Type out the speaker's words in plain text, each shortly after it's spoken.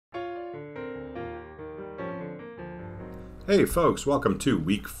Hey folks, welcome to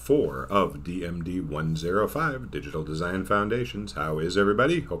week 4 of DMD 105, Digital Design Foundations. How is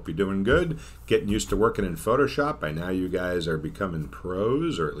everybody? Hope you're doing good. Getting used to working in Photoshop. By now you guys are becoming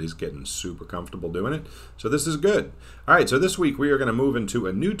pros, or at least getting super comfortable doing it. So this is good. Alright, so this week we are going to move into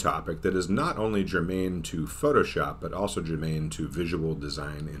a new topic that is not only germane to Photoshop, but also germane to visual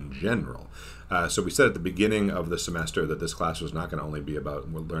design in general. So we said at the beginning of the semester that this class was not going to only be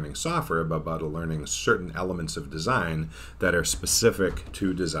about learning software, but about learning certain elements of design that are specific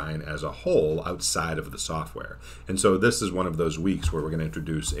to design as a whole outside of the software. And so this is one of those weeks where we're going to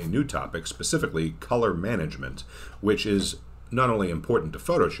introduce a new topic, specifically color management, which is not only important to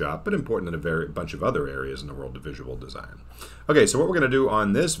Photoshop, but important in a bunch of other areas in the world of visual design. Okay, so what we're going to do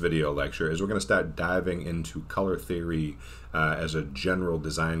on this video lecture is we're going to start diving into color theory as a general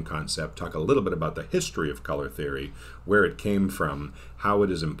design concept, talk a little bit about the history of color theory, where it came from, how it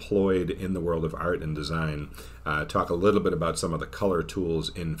is employed in the world of art and design, talk a little bit about some of the color tools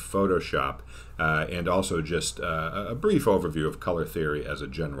in Photoshop, and also just a brief overview of color theory as a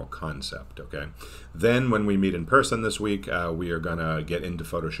general concept. Okay. Then when we meet in person this week, we are going to get into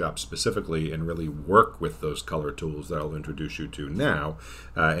Photoshop specifically and really work with those color tools that I'll introduce you to now,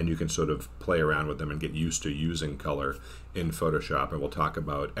 and you can sort of play around with them and get used to using color in Photoshop, and we'll talk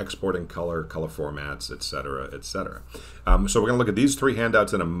about exporting color, color formats, etc., etc. So we're going to look at these 3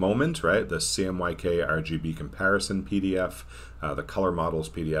 handouts in a moment, right? The CMYK RGB comparison PDF, the color models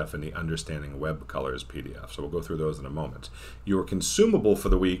PDF, and the understanding web colors PDF. So we'll go through those in a moment. Your consumable for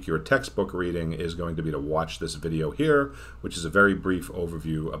the week, your textbook reading, is going to be to watch this video here, which is a very brief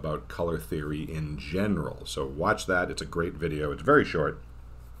overview about color theory in general. So watch that. It's a great video. It's very short,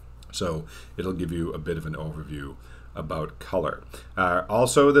 so it'll give you a bit of an overview about color.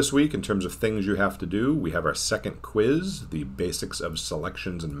 Also this week, in terms of things you have to do, we have our second quiz, the basics of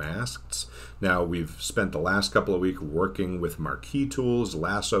selections and masks. Now, we've spent the last couple of weeks working with marquee tools,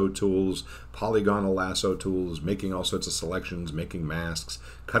 lasso tools, polygonal lasso tools, making all sorts of selections, making masks,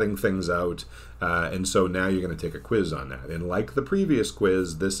 cutting things out, and so now you're going to take a quiz on that. And like the previous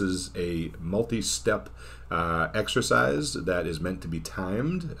quiz, this is a multi-step exercise that is meant to be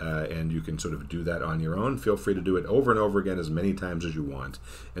timed, and you can sort of do that on your own. Feel free to do it over and over again as many times as you want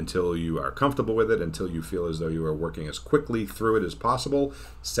until you are comfortable with it, until you feel as though you are working as quickly through it as possible.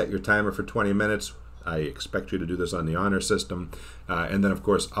 Set your timer for 20 minutes. I expect you to do this on the honor system, and then of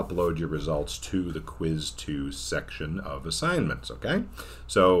course upload your results to the Quiz 2 section of assignments, okay?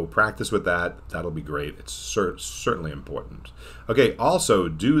 So practice with that. That'll be great. It's certainly important. Okay, also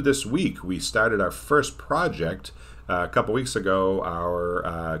due this week, we started our first project a couple weeks ago,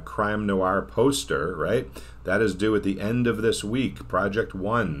 our Crime Noir poster, right? That is due at the end of this week. Project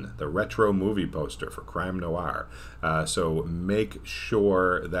 1, the retro movie poster for Crime Noir. So make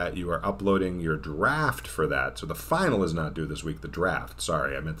sure that you are uploading your draft for that. So the final is not due this week, the draft.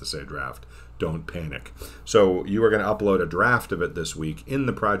 Sorry, I meant to say draft. Don't panic. So you are going to upload a draft of it this week in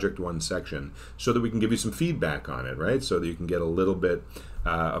the Project 1 section so that we can give you some feedback on it, right? So that you can get a little bit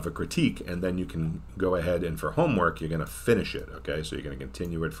of a critique, and then you can go ahead and for homework, you're going to finish it, okay? So you're going to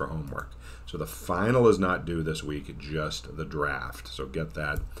continue it for homework. So the final is not due this week, just the draft. So get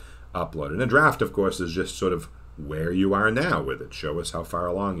that uploaded. And a draft, of course, is just sort of where you are now with it. Show us how far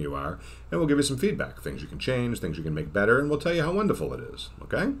along you are, and we'll give you some feedback. Things you can change, things you can make better, and we'll tell you how wonderful it is,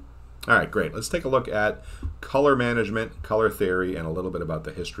 okay? All right, great. Let's take a look at color management, color theory, and a little bit about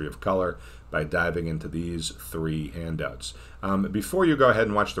the history of color by diving into these 3 handouts. Before you go ahead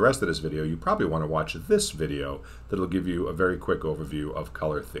and watch the rest of this video, you probably want to watch this video that'll give you a very quick overview of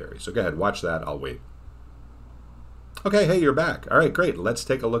color theory. So go ahead, watch that. I'll wait. Okay, hey, you're back. All right, great. Let's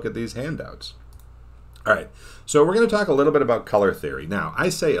take a look at these handouts. All right, so we're going to talk a little bit about color theory. Now, I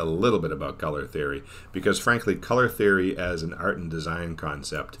say a little bit about color theory because, frankly, color theory as an art and design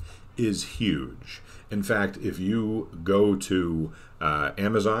concept is huge. In fact, if you go to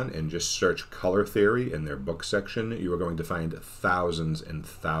Amazon and just search color theory in their book section, you are going to find thousands and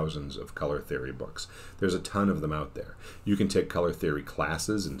thousands of color theory books. There's a ton of them out there. You can take color theory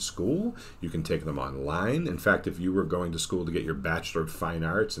classes in school. You can take them online. In fact, if you were going to school to get your Bachelor of Fine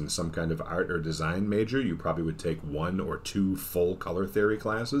Arts in some kind of art or design major, you probably would take 1 or 2 full color theory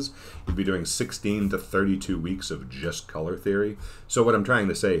classes. You'd be doing 16 to 32 weeks of just color theory. So what I'm trying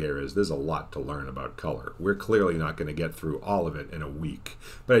to say here is there's a lot to learn about color. We're clearly not going to get through all of it in a week,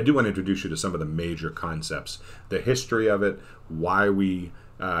 but I do want to introduce you to some of the major concepts, the history of it, why we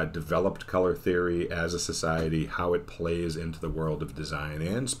developed color theory as a society, how it plays into the world of design,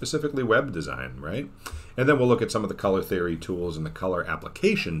 and specifically web design, right? And then we'll look at some of the color theory tools and the color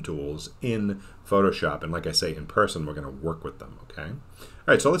application tools in Photoshop. And like I say, in person, we're going to work with them, okay?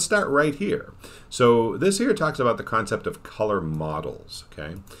 All right, so let's start right here. So this here talks about the concept of color models,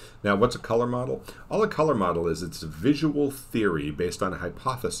 okay? Now, what's a color model? All a color model is, it's a visual theory based on a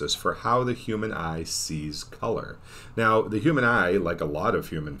hypothesis for how the human eye sees color. Now, the human eye, like a lot of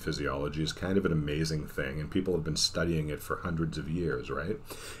human physiology, is kind of an amazing thing, and people have been studying it for hundreds of years, right?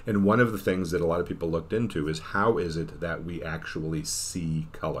 And one of the things that a lot of people looked into is, how is it that we actually see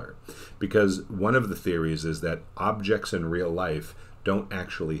color? Because one of the theories is that objects in real life don't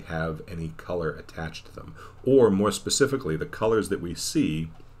actually have any color attached to them. Or more specifically, the colors that we see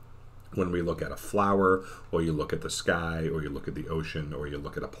when we look at a flower, or you look at the sky, or you look at the ocean, or you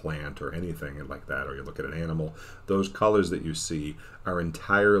look at a plant, or anything like that, or you look at an animal, those colors that you see are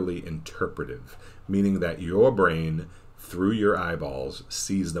entirely interpretive, meaning that your brain, through your eyeballs,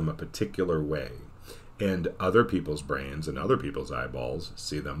 sees them a particular way. And other people's brains and other people's eyeballs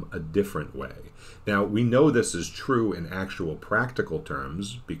see them a different way. Now, we know this is true in actual practical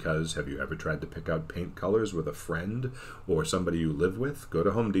terms because, have you ever tried to pick out paint colors with a friend or somebody you live with? Go to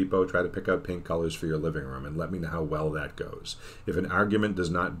Home Depot, try to pick out paint colors for your living room, and let me know how well that goes. If an argument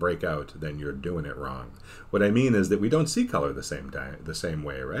does not break out, then you're doing it wrong. What I mean is that we don't see color the same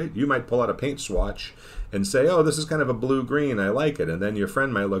way, right? You might pull out a paint swatch and say, oh, this is kind of a blue-green, I like it. And then your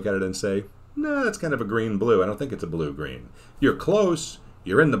friend might look at it and say, no, it's kind of a green-blue. I don't think it's a blue-green. You're close.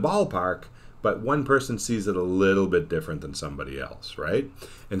 You're in the ballpark. But one person sees it a little bit different than somebody else, right?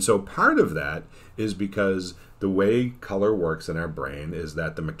 And so part of that is because the way color works in our brain is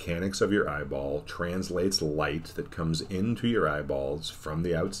that the mechanics of your eyeball translates light that comes into your eyeballs from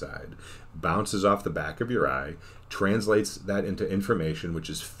the outside, bounces off the back of your eye, translates that into information which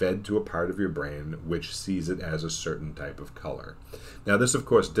is fed to a part of your brain which sees it as a certain type of color. Now this of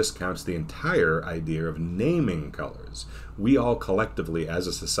course discounts the entire idea of naming colors. We all collectively as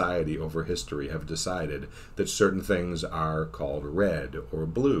a society over history have decided that certain things are called red or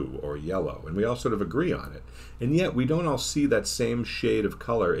blue or yellow, and we all sort of agree on it. And yet we don't all see that same shade of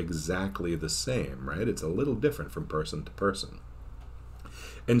color exactly the same, right? It's a little different from person to person.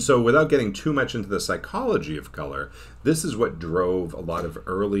 And so without getting too much into the psychology of color, this is what drove a lot of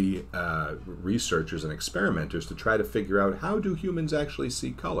early researchers and experimenters to try to figure out, how do humans actually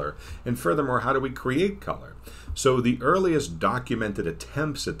see color? And furthermore, how do we create color? So the earliest documented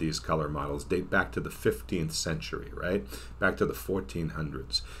attempts at these color models date back to the 15th century, right? Back to the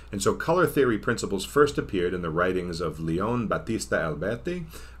 1400s. And so color theory principles first appeared in the writings of Leon Battista Alberti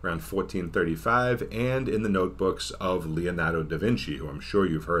around 1435 and in the notebooks of Leonardo da Vinci, who I'm sure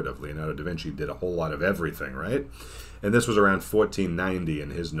you've heard of. Leonardo da Vinci did a whole lot of everything, right? And this was around 1490 in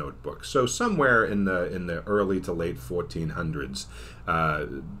his notebook. So somewhere in the early to late 1400s,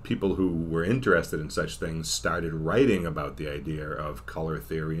 people who were interested in such things started writing about the idea of color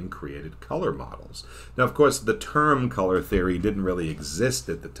theory and created color models. Now, of course, the term color theory didn't really exist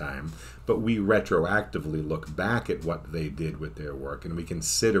at the time, but we retroactively look back at what they did with their work and we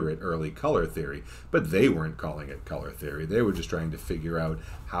consider it early color theory. But they weren't calling it color theory. They were just trying to figure out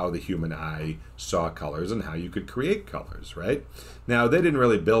how the human eye saw colors and how you could create colors, right? Now, they didn't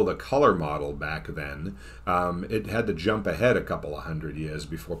really build a color model back then. It had to jump ahead a couple of hundred years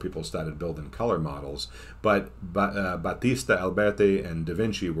before people started building color models. But Battista, Alberti, and Da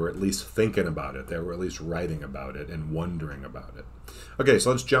Vinci were at least thinking about it. They were at least writing about it and wondering about it. Okay,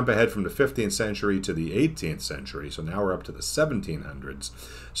 so let's jump ahead from the 15th century to the 18th century. So now we're up to the 1700s.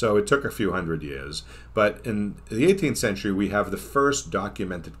 So it took a few hundred years. But in the 18th century, we have the first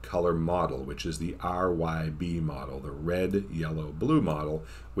documented color model, which is the RYB model, the red, yellow, blue model,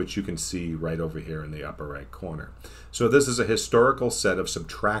 which you can see right over here in the upper right corner. So this is a historical set of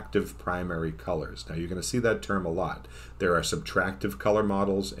subtractive primary colors. Now you're going to see that term a lot. There are subtractive color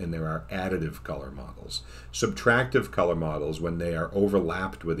models and there are additive color models. Subtractive color models, when they are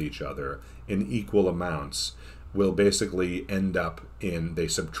overlapped with each other in equal amounts, will basically end up in, they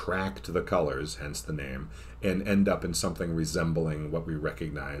subtract the colors, hence the name, and end up in something resembling what we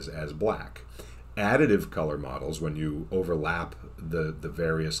recognize as black. Additive color models, when you overlap the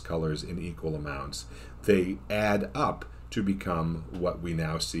various colors in equal amounts, they add up to become what we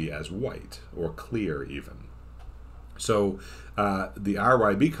now see as white, or clear even. So the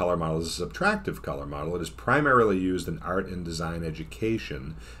RYB color model is a subtractive color model. It is primarily used in art and design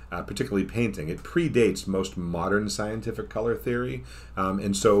education, particularly painting. It predates most modern scientific color theory,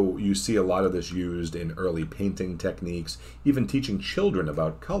 and so you see a lot of this used in early painting techniques, even teaching children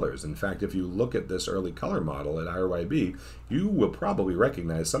about colors. In fact, if you look at this early color model at RYB, you will probably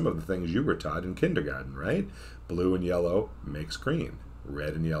recognize some of the things you were taught in kindergarten, right? Blue and yellow makes green.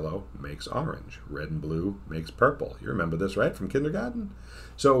 Red and yellow makes orange. Red and blue makes purple. You remember this, right, from kindergarten?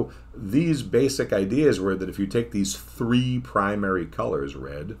 So these basic ideas were that if you take these three primary colors,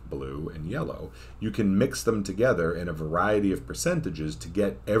 red, blue, and yellow, you can mix them together in a variety of percentages to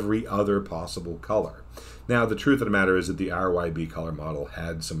get every other possible color. Now, the truth of the matter is that the RYB color model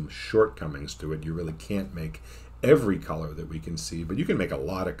had some shortcomings to it. You really can't make every color that we can see, but you can make a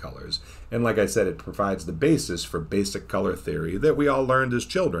lot of colors. And like I said, it provides the basis for basic color theory that we all learned as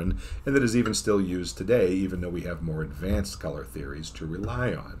children and that is even still used today, even though we have more advanced color theories to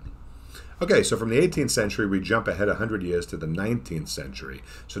rely on. Okay, so from the 18th century, we jump ahead 100 years to the 19th century.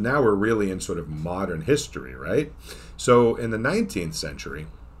 So now we're really in sort of modern history, right? So in the 19th century,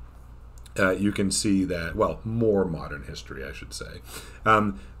 you can see that, well, more modern history, I should say.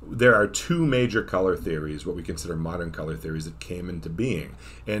 There are two major color theories, what we consider modern color theories, that came into being.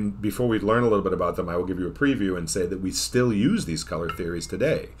 And before we learn a little bit about them, I will give you a preview and say that we still use these color theories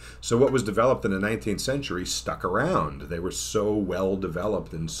today. So what was developed in the 19th century stuck around. They were so well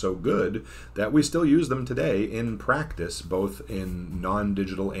developed and so good that we still use them today in practice, both in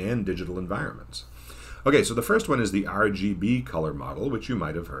non-digital and digital environments. Okay, so the first one is the RGB color model, which you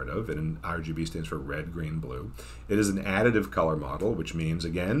might have heard of, and RGB stands for red, green, blue. It is an additive color model, which means,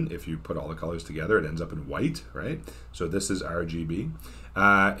 again, if you put all the colors together, it ends up in white, right? So this is RGB.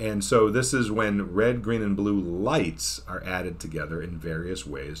 And so this is when red, green, and blue lights are added together in various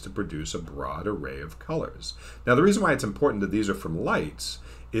ways to produce a broad array of colors. Now, the reason why it's important that these are from lights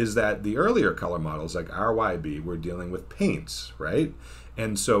is that the earlier color models, like RYB, were dealing with paints, right?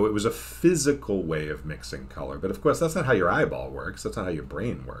 And so it was a physical way of mixing color. But of course, that's not how your eyeball works. That's not how your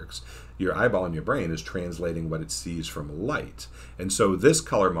brain works. Your eyeball and your brain is translating what it sees from light. And so this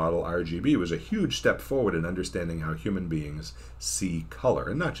color model, RGB, was a huge step forward in understanding how human beings see color.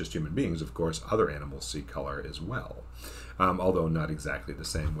 And not just human beings, of course, other animals see color as well. Although not exactly the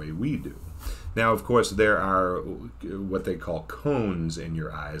same way we do. Now, of course, there are what they call cones in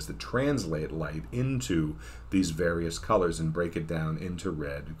your eyes that translate light into these various colors and break it down into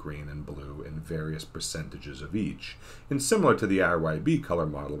red, green, and blue in various percentages of each. And similar to the RYB color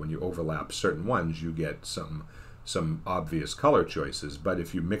model, when you overlap certain ones, you get some obvious color choices, but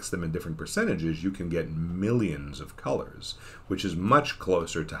if you mix them in different percentages, you can get millions of colors, which is much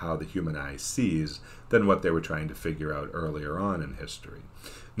closer to how the human eye sees than what they were trying to figure out earlier on in history.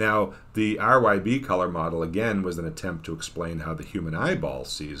 Now, the RYB color model, again, was an attempt to explain how the human eyeball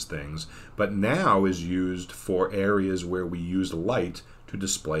sees things, but now is used for areas where we use light to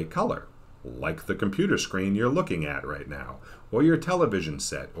display color, like the computer screen you're looking at right now, or your television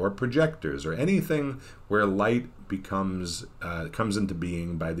set, or projectors, or anything where light comes into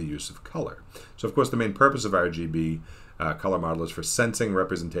being by the use of color. So, of course, the main purpose of RGB color model is for sensing,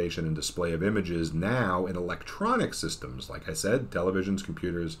 representation, and display of images now in electronic systems, like I said, televisions,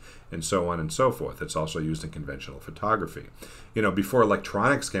 computers, and so on and so forth. It's also used in conventional photography. You know, before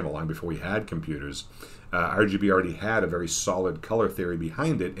electronics came along, before we had computers, RGB already had a very solid color theory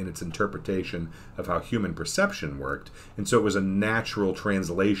behind it in its interpretation of how human perception worked, and so it was a natural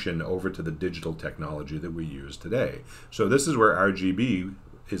translation over to the digital technology that we use today. So this is where RGB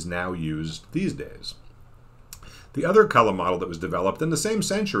is now used these days. The other color model that was developed in the same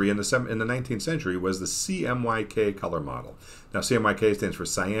century, in the 19th century, was the CMYK color model. Now, CMYK stands for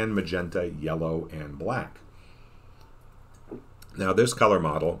cyan, magenta, yellow, and black. Now, this color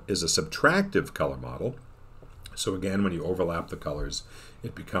model is a subtractive color model. So again, when you overlap the colors,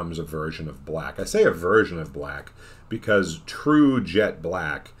 it becomes a version of black. I say a version of black because true jet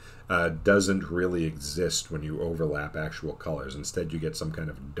black doesn't really exist when you overlap actual colors. Instead, you get some kind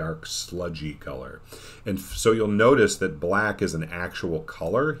of dark, sludgy color. And so you'll notice that black is an actual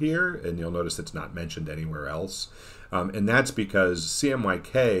color here, and you'll notice it's not mentioned anywhere else. And that's because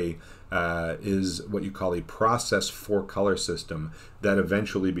CMYK is what you call a process for color system that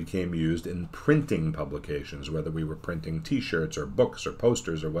eventually became used in printing publications, whether we were printing t-shirts or books or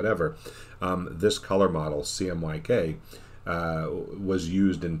posters or whatever. This color model, CMYK, was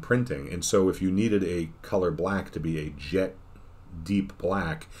used in printing. And so if you needed a color black to be a jet deep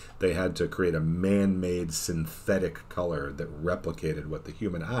black, they had to create a man-made synthetic color that replicated what the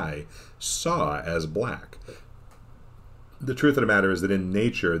human eye saw as black. The truth of the matter is that in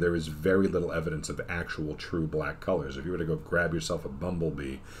nature, there is very little evidence of actual true black colors. If you were to go grab yourself a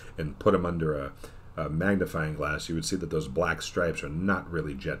bumblebee and put them under a magnifying glass, you would see that those black stripes are not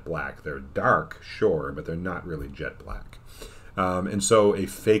really jet black. They're dark, sure, but they're not really jet black. And so a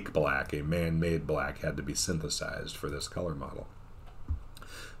fake black, a man-made black, had to be synthesized for this color model.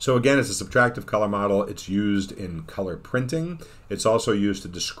 So again, it's a subtractive color model. It's used in color printing. It's also used to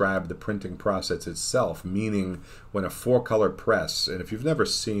describe the printing process itself, meaning when a 4-color press, and if you've never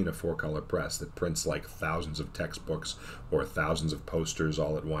seen a 4-color press that prints like thousands of textbooks or thousands of posters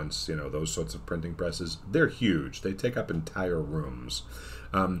all at once, you know, those sorts of printing presses, they're huge. They take up entire rooms.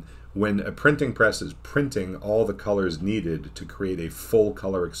 When a printing press is printing all the colors needed to create a full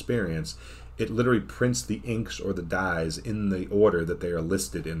color experience, it literally prints the inks or the dyes in the order that they are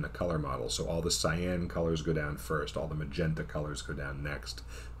listed in the color model. So all the cyan colors go down first, all the magenta colors go down next,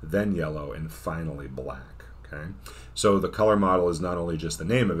 then yellow, and finally black. Okay? So the color model is not only just the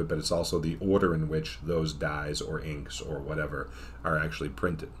name of it, but it's also the order in which those dyes or inks or whatever are actually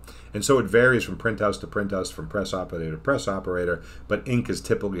printed. And so it varies from printhouse to printhouse, from press operator to press operator, but ink is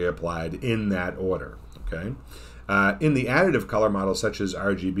typically applied in that order. Okay? In the additive color model, such as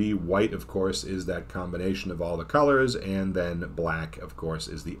RGB, white, of course, is that combination of all the colors, and then black, of course,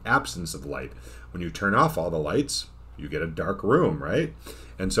 is the absence of light. When you turn off all the lights, you get a dark room, right?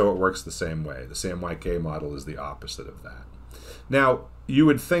 And so it works the same way. The CMYK model is the opposite of that. Now, you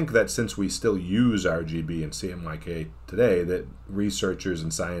would think that since we still use RGB and CMYK today, that researchers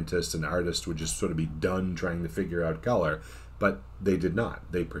and scientists and artists would just sort of be done trying to figure out color, but they did not.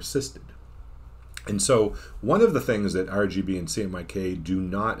 They persisted. And so one of the things that RGB and CMYK do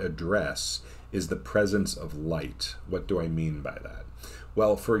not address is the presence of light. What do I mean by that?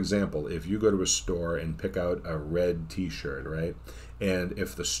 Well, for example, if you go to a store and pick out a red t-shirt, right? And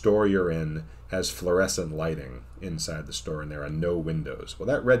if the store you're in has fluorescent lighting inside the store and there are no windows, well,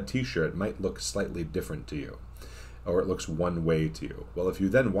 that red t-shirt might look slightly different to you, or it looks one way to you. Well, if you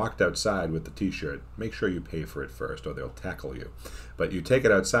then walked outside with the t-shirt, make sure you pay for it first or they'll tackle you. But you take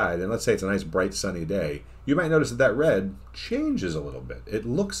it outside, and let's say it's a nice bright sunny day, you might notice that that red changes a little bit. It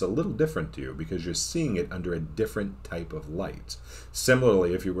looks a little different to you because you're seeing it under a different type of light.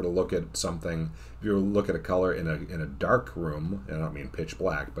 Similarly, if you were to look at something, if you were to look at a color in a dark room, and I don't mean pitch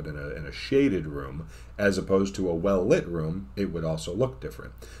black, but in a shaded room, as opposed to a well-lit room, it would also look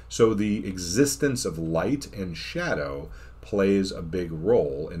different. So the existence of light and shadow plays a big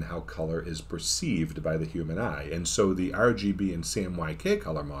role in how color is perceived by the human eye. And so the RGB and CMYK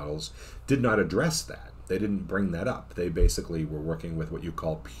color models did not address that. They didn't bring that up. They basically were working with what you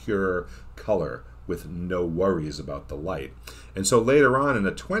call pure color with no worries about the light. And so later on in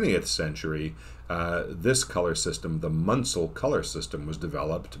the 20th century, this color system, the Munsell color system, was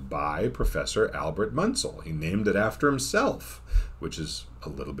developed by Professor Albert Munsell. He named it after himself, which is a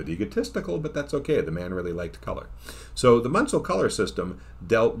little bit egotistical, but that's okay. The man really liked color. So the Munsell color system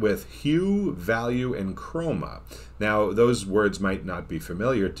dealt with hue, value, and chroma. Now, those words might not be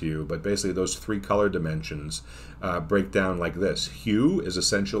familiar to you, but basically those 3 color dimensions break down like this. Hue is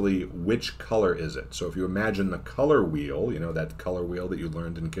essentially which color is it. So if you imagine the color wheel, you know, that color wheel that you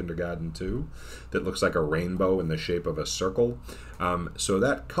learned in kindergarten too, that looks like a rainbow in the shape of a circle. So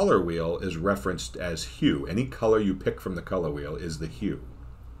that color wheel is referenced as hue. Any color you pick from the color wheel is the hue.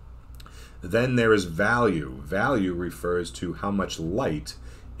 Then there is value. Value refers to how much light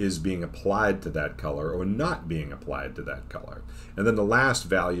is being applied to that color or not being applied to that color. And then the last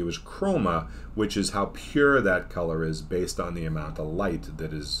value is chroma, which is how pure that color is based on the amount of light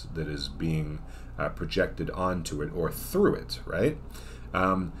that is being projected onto it or through it, right?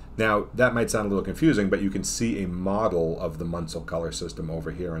 Now, that might sound a little confusing, but you can see a model of the Munsell color system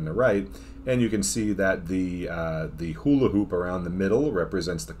over here on the right, and you can see that the hula hoop around the middle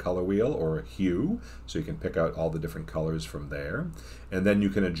represents the color wheel, or hue, so you can pick out all the different colors from there. And then you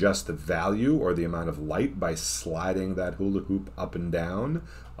can adjust the value, or the amount of light, by sliding that hula hoop up and down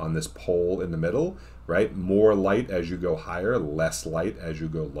on this pole in the middle, right? More light as you go higher, less light as you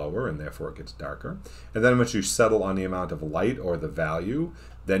go lower, and therefore it gets darker. And then once you settle on the amount of light, or the value,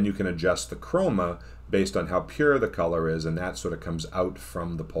 then you can adjust the chroma based on how pure the color is, and that sort of comes out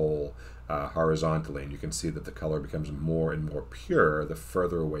from the pole horizontally, and you can see that the color becomes more and more pure the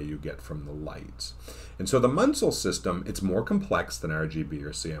further away you get from the light. And so the Munsell system, it's more complex than RGB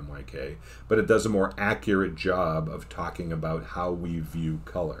or CMYK, but it does a more accurate job of talking about how we view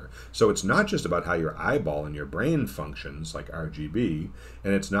color. So it's not just about how your eyeball and your brain functions, like RGB,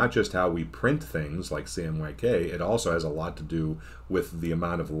 and it's not just how we print things, like CMYK, it also has a lot to do with the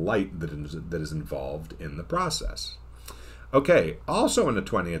amount of light that is involved in the process. Okay, also in the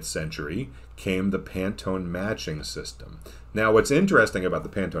 20th century came the Pantone matching system. Now, what's interesting about the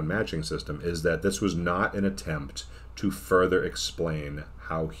Pantone matching system is that this was not an attempt to further explain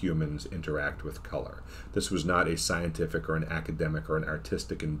how humans interact with color. This was not a scientific or an academic or an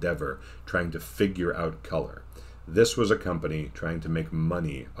artistic endeavor trying to figure out color. This was a company trying to make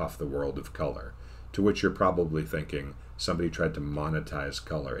money off the world of color, to which you're probably thinking, somebody tried to monetize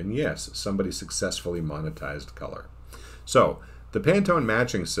color. And yes, somebody successfully monetized color. So the Pantone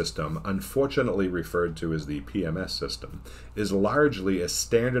matching system, unfortunately referred to as the PMS system, is largely a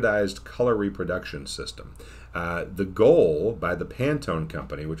standardized color reproduction system. The goal by the Pantone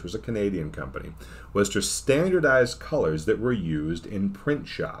company, which was a Canadian company, was to standardize colors that were used in print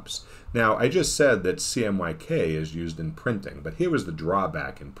shops. Now, I just said that CMYK is used in printing, but here was the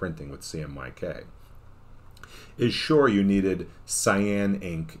drawback in printing with CMYK. Is sure, you needed cyan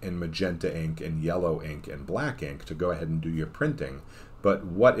ink and magenta ink and yellow ink and black ink to go ahead and do your printing, but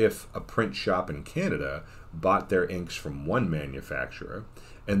what if a print shop in Canada bought their inks from one manufacturer,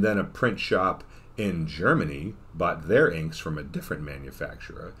 and then a print shop in Germany bought their inks from a different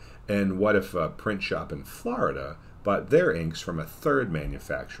manufacturer? And what if a print shop in Florida bought their inks from a third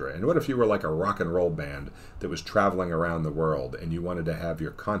manufacturer? And what if you were like a rock and roll band that was traveling around the world and you wanted to have your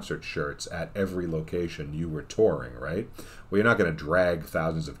concert shirts at every location you were touring, right? Well, you're not going to drag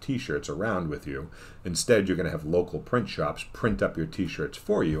thousands of t-shirts around with you. Instead, you're going to have local print shops print up your t-shirts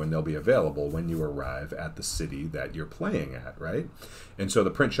for you, and they'll be available when you arrive at the city that you're playing at, right? And so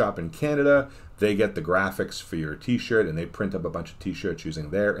the print shop in Canada, they get the graphics for your t-shirt and they print up a bunch of t-shirts using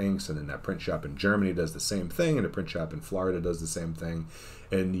their inks, and then that print shop in Germany does the same thing, and a print shop in Florida does the same thing.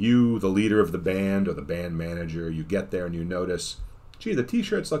 And you, the leader of the band or the band manager, you get there and you notice, gee, the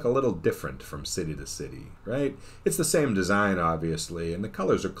t-shirts look a little different from city to city, right? It's the same design, obviously, and the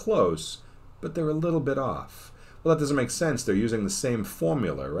colors are close, but they're a little bit off. Well, that doesn't make sense. They're using the same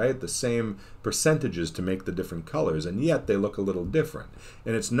formula, right? The same percentages to make the different colors, and yet they look a little different.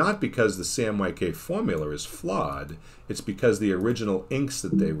 And it's not because the CMYK formula is flawed. It's because the original inks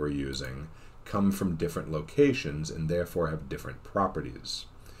that they were using come from different locations and therefore have different properties.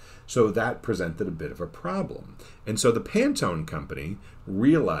 So that presented a bit of a problem. And so the Pantone company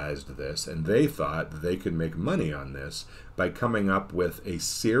realized this, and they thought that they could make money on this by coming up with a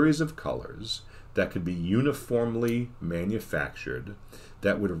series of colors that could be uniformly manufactured,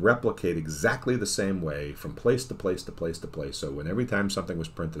 that would replicate exactly the same way from place to place to place to place. So when every time something was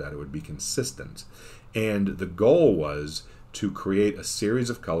printed out, it would be consistent. And the goal was to create a series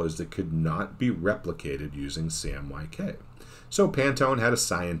of colors that could not be replicated using CMYK. So Pantone had a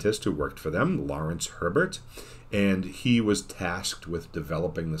scientist who worked for them, Lawrence Herbert, and he was tasked with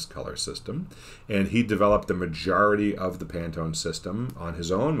developing this color system. And he developed the majority of the Pantone system on his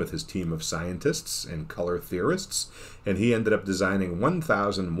own with his team of scientists and color theorists. And he ended up designing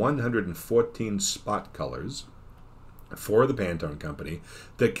 1,114 spot colors for the Pantone company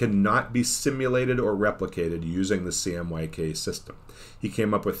that cannot be simulated or replicated using the CMYK system. He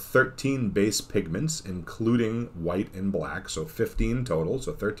came up with 13 base pigments, including white and black, so 15 total,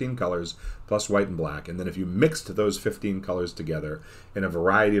 so 13 colors plus white and black. And then if you mixed those 15 colors together in a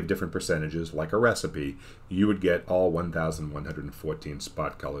variety of different percentages, like a recipe, you would get all 1,114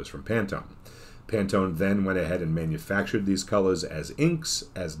 spot colors from Pantone. Pantone then went ahead and manufactured these colors as inks,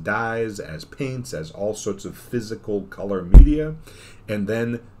 as dyes, as paints, as all sorts of physical color media, and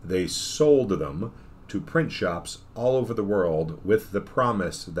then they sold them to print shops all over the world with the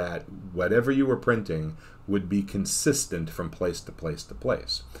promise that whatever you were printing would be consistent from place to place to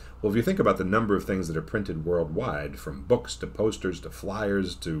place. Well, if you think about the number of things that are printed worldwide, from books to posters to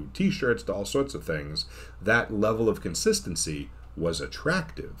flyers to t-shirts to all sorts of things, that level of consistency was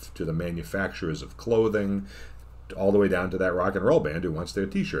attractive to the manufacturers of clothing, all the way down to that rock and roll band who wants their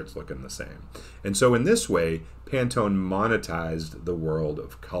t-shirts looking the same. And so in this way, Pantone monetized the world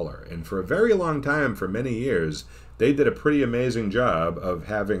of color. And for a very long time, for many years, they did a pretty amazing job of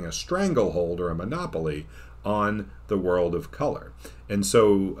having a stranglehold or a monopoly on the world of color. And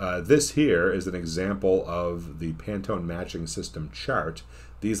so this here is an example of the Pantone matching system chart.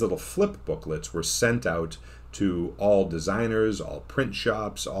 These little flip booklets were sent out to all designers, all print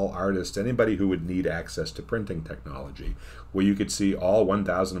shops, all artists, anybody who would need access to printing technology, where you could see all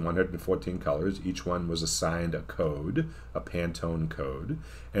 1,114 colors. Each one was assigned a code, a Pantone code,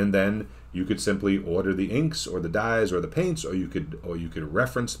 and then you could simply order the inks or the dyes or the paints, or you could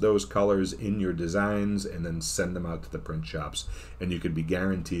reference those colors in your designs and then send them out to the print shops, and you could be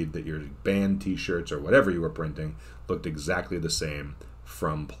guaranteed that your band t-shirts or whatever you were printing looked exactly the same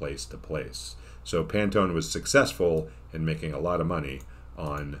from place to place. So Pantone was successful in making a lot of money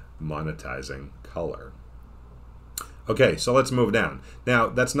on monetizing color. Okay, so let's move down. Now,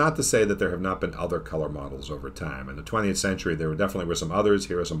 that's not to say that there have not been other color models over time. In the 20th century, there definitely were some others.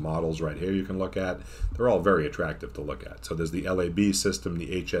 Here are some models right here you can look at. They're all very attractive to look at. So there's the LAB system,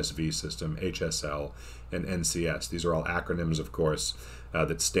 the HSV system, HSL, and NCS. These are all acronyms, of course.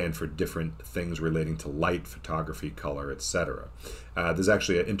 that stand for different things relating to light, photography, color, etc. There's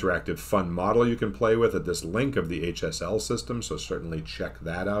actually an interactive fun model you can play with at this link of the HSL system, so certainly check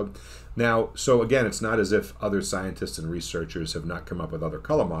that out. Now, so again, it's not as if other scientists and researchers have not come up with other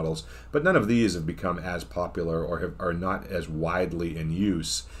color models, but none of these have become as popular or are not as widely in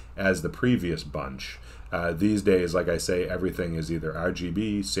use as the previous bunch. These days, like I say, everything is either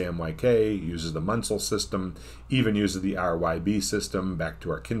RGB, CMYK, uses the Munsell system, even uses the RYB system, back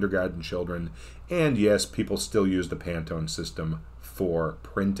to our kindergarten children, and yes, people still use the Pantone system for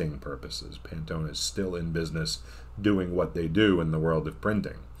printing purposes. Pantone is still in business doing what they do in the world of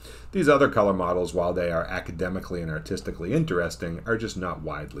printing. These other color models, while they are academically and artistically interesting, are just not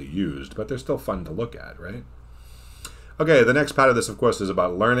widely used, but they're still fun to look at, right? Okay, the next part of this, of course, is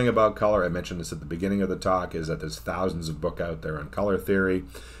about learning about color. I mentioned this at the beginning of the talk, is that there's thousands of books out there on color theory.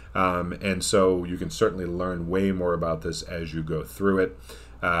 And so you can certainly learn way more about this as you go through it.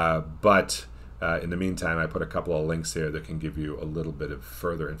 But in the meantime, I put a couple of links here that can give you a little bit of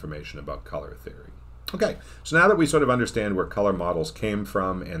further information about color theory. Okay, so now that we sort of understand where color models came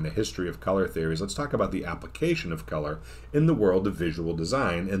from and the history of color theories, let's talk about the application of color in the world of visual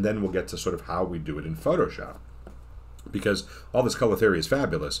design, and then we'll get to sort of how we do it in Photoshop. Because all this color theory is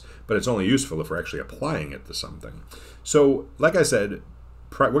fabulous, but it's only useful if we're actually applying it to something. So, like I said,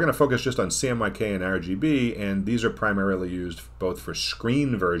 we're going to focus just on CMYK and RGB, and these are primarily used both for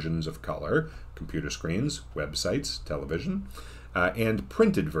screen versions of color, computer screens, websites, television, and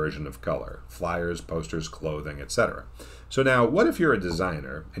printed version of color, flyers, posters, clothing, etc. So now, what if you're a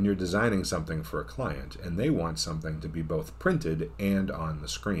designer and you're designing something for a client and they want something to be both printed and on the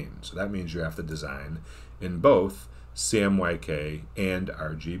screen? So that means you have to design in both CMYK and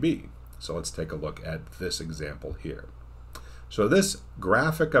RGB. So let's take a look at this example here. So this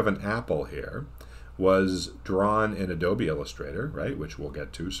graphic of an apple here was drawn in Adobe Illustrator, right, which we'll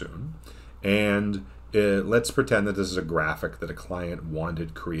get to soon. And let's pretend that this is a graphic that a client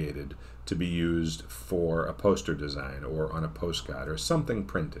wanted created to be used for a poster design or on a postcard or something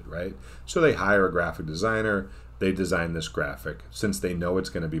printed, right? So they hire a graphic designer, they design this graphic. Since they know it's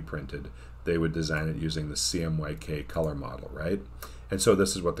going to be printed, they would design it using the CMYK color model, right? And so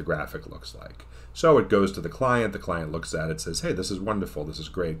this is what the graphic looks like. So it goes to the client looks at it, says, hey, this is wonderful, this is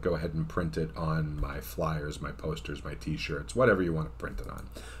great, go ahead and print it on my flyers, my posters, my t-shirts, whatever you want to print it on.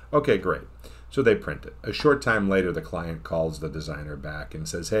 Okay, great. So they print it. A short time later, the client calls the designer back and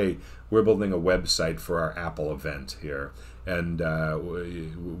says, hey, we're building a website for our Apple event here, and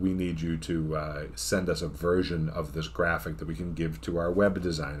we need you to send us a version of this graphic that we can give to our web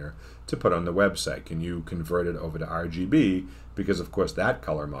designer to put on the website. Can you convert it over to RGB? Because, of course, that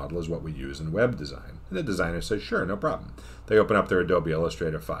color model is what we use in web design. And the designer says, sure, no problem. They open up their Adobe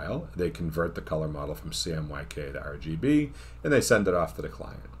Illustrator file, they convert the color model from CMYK to RGB, and they send it off to the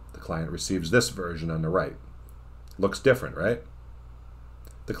client. The client receives this version on the right. Looks different, right?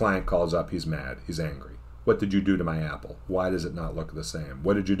 The client calls up, he's mad, he's angry. What did you do to my apple? Why does it not look the same?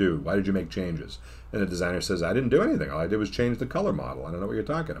 What did you do? Why did you make changes? And the designer says, I didn't do anything. All I did was change the color model. I don't know what you're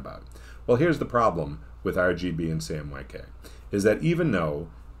talking about. Well, here's the problem with RGB and CMYK, is that even though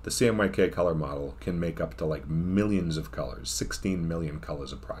the CMYK color model can make up to like millions of colors, 16 million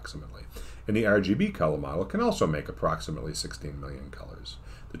colors approximately, and the RGB color model can also make approximately 16 million colors.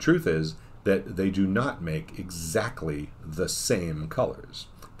 The truth is that they do not make exactly the same colors.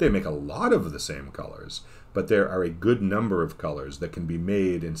 They make a lot of the same colors, but there are a good number of colors that can be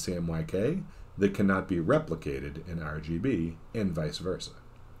made in CMYK that cannot be replicated in RGB and vice versa.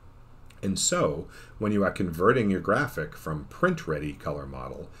 And so, when you are converting your graphic from print-ready color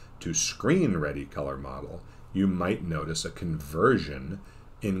model to screen-ready color model, you might notice a conversion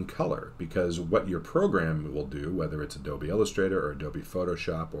in color, because what your program will do, whether it's Adobe Illustrator or Adobe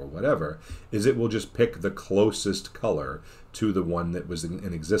Photoshop or whatever, is it will just pick the closest color to the one that was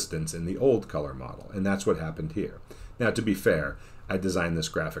in existence in the old color model. And that's what happened here. Now, to be fair, I designed this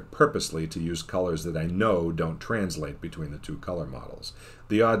graphic purposely to use colors that I know don't translate between the two color models.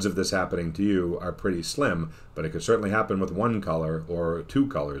 The odds of this happening to you are pretty slim, but it could certainly happen with one color or two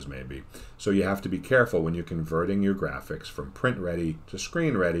colors maybe. So you have to be careful when you're converting your graphics from print ready to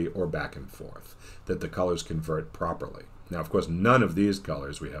screen ready or back and forth, that the colors convert properly. Now, of course, none of these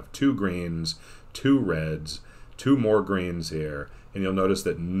colors, we have two greens, two reds, two more greens here, and you'll notice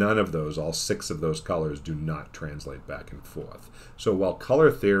that none of those, all 6 of those colors, do not translate back and forth. So while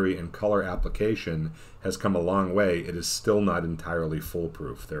color theory and color application has come a long way, it is still not entirely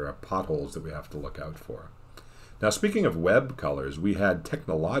foolproof. There are potholes that we have to look out for. Now, speaking of web colors, we had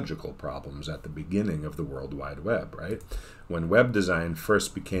technological problems at the beginning of the World Wide Web, right? When web design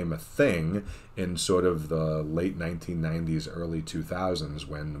first became a thing in sort of the late 1990s, early 2000s,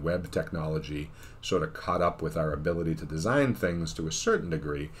 when web technology sort of caught up with our ability to design things to a certain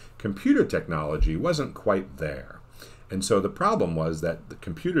degree, computer technology wasn't quite there. And so the problem was that the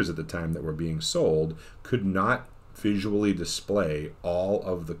computers at the time that were being sold could not visually display all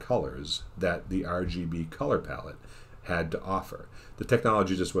of the colors that the RGB color palette had to offer. The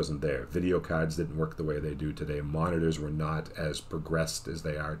technology just wasn't there. Video cards didn't work the way they do today. Monitors were not as progressed as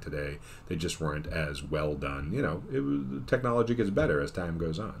they are today. They just weren't as well done. You know, technology gets better as time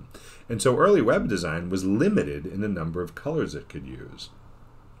goes on. And so early web design was limited in the number of colors it could use.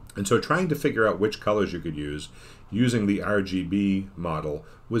 And so trying to figure out which colors you could use using the RGB model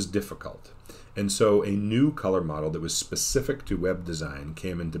was difficult. And so a new color model that was specific to web design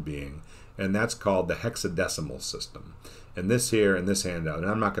came into being, and that's called the hexadecimal system. And this here in this handout, and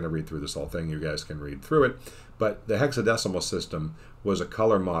I'm not going to read through this whole thing, you guys can read through it, but the hexadecimal system was a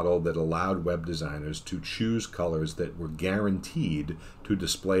color model that allowed web designers to choose colors that were guaranteed to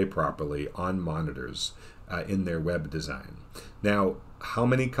display properly on monitors in their web design. Now, how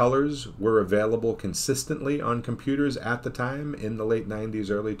many colors were available consistently on computers at the time in the late 90s,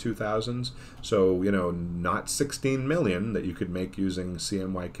 early 2000s? So, you know, not 16 million that you could make using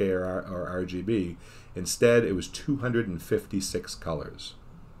CMYK or RGB. Instead, it was 256 colors.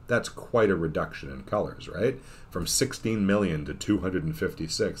 That's quite a reduction in colors, right? From 16 million to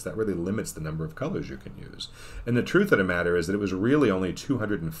 256, that really limits the number of colors you can use. And the truth of the matter is that it was really only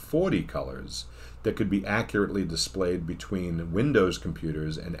 240 colors that could be accurately displayed between Windows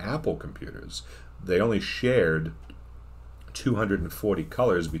computers and Apple computers. They only shared 240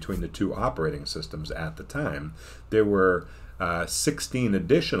 colors between the two operating systems at the time. There were 16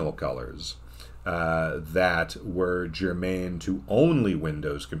 additional colors that were germane to only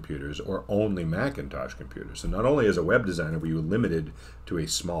Windows computers or only Macintosh computers. So not only as a web designer were you limited to a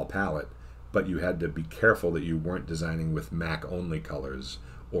small palette, but you had to be careful that you weren't designing with Mac-only colors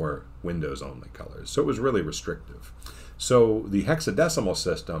or Windows-only colors. So it was really restrictive. So the hexadecimal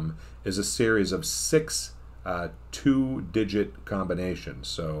system is a series of 6 two-digit combinations.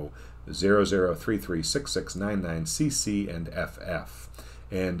 So 00336699CC and FF.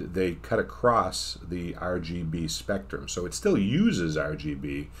 And they cut across the RGB spectrum. So it still uses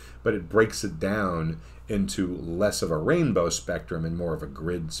RGB, but it breaks it down into less of a rainbow spectrum and more of a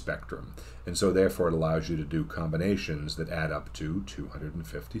grid spectrum. And so therefore it allows you to do combinations that add up to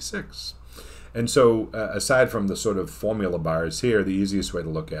 256. And so aside from the sort of formula bars here, the easiest way to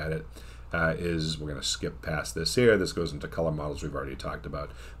look at it is, we're going to skip past this here. This goes into color models we've already talked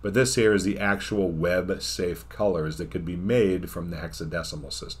about. But this here is the actual web-safe colors that could be made from the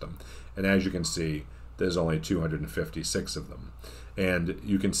hexadecimal system. And as you can see, there's only 256 of them. And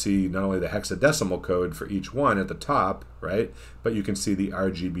you can see not only the hexadecimal code for each one at the top, right, but you can see the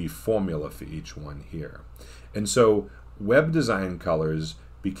RGB formula for each one here. And so web design colors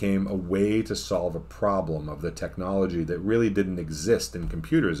became a way to solve a problem of the technology that really didn't exist in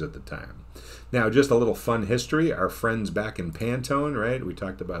computers at the time. Now, just a little fun history. Our friends back in Pantone, right? We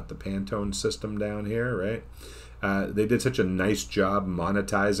talked about the Pantone system down here, right? They did such a nice job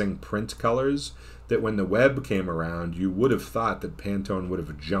monetizing print colors that when the web came around, you would have thought that Pantone would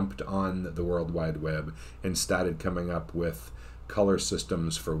have jumped on the World Wide Web and started coming up with color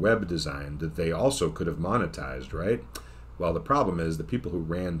systems for web design that they also could have monetized, right? Well, the problem is the people who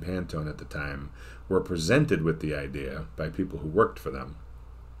ran Pantone at the time were presented with the idea by people who worked for them,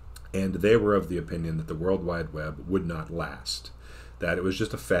 and they were of the opinion that the World Wide Web would not last, that it was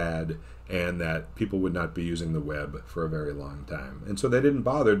just a fad, and that people would not be using the web for a very long time. And so they didn't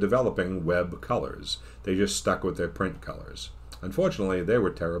bother developing web colors. They just stuck with their print colors. Unfortunately, they were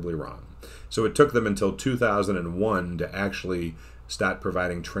terribly wrong. So it took them until 2001 to actually start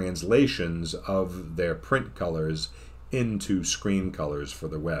providing translations of their print colors into screen colors for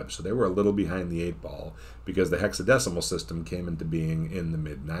the web. So they were a little behind the 8 ball because the hexadecimal system came into being in the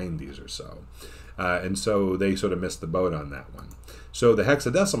mid-90s or so. And so they sort of missed the boat on that one. So the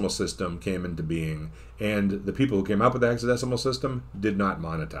hexadecimal system came into being, and the people who came up with the hexadecimal system did not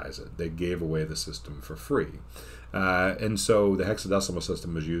monetize it. They gave away the system for free. And so the hexadecimal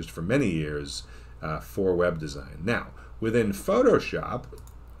system was used for many years for web design. Now, within Photoshop,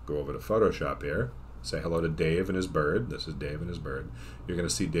 go over to Photoshop here, say hello to Dave and his bird. This is Dave and his bird. You're going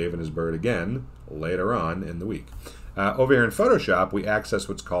to see Dave and his bird again later on in the week. Over here in Photoshop, we access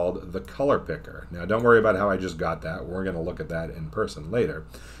what's called the color picker. Now, don't worry about how I just got that. We're going to look at that in person later.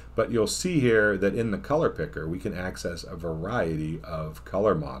 But you'll see here that in the color picker, we can access a variety of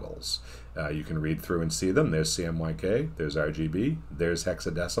color models. You can read through and see them. There's CMYK, there's RGB, there's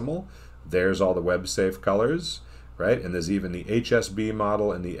hexadecimal, there's all the web-safe colors, right? And there's even the HSB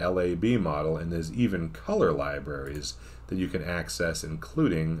model and the LAB model, and there's even color libraries that you can access,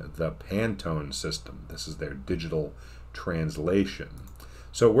 including the Pantone system. This is their digital translation.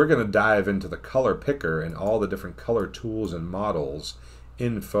 So we're going to dive into the color picker and all the different color tools and models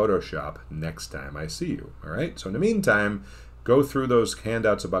in Photoshop next time I see you. All right, so in the meantime, go through those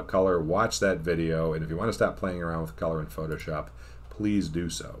handouts about color, watch that video, and if you want to stop playing around with color in Photoshop, please do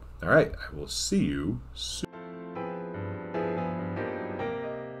so. All right, I will see you soon.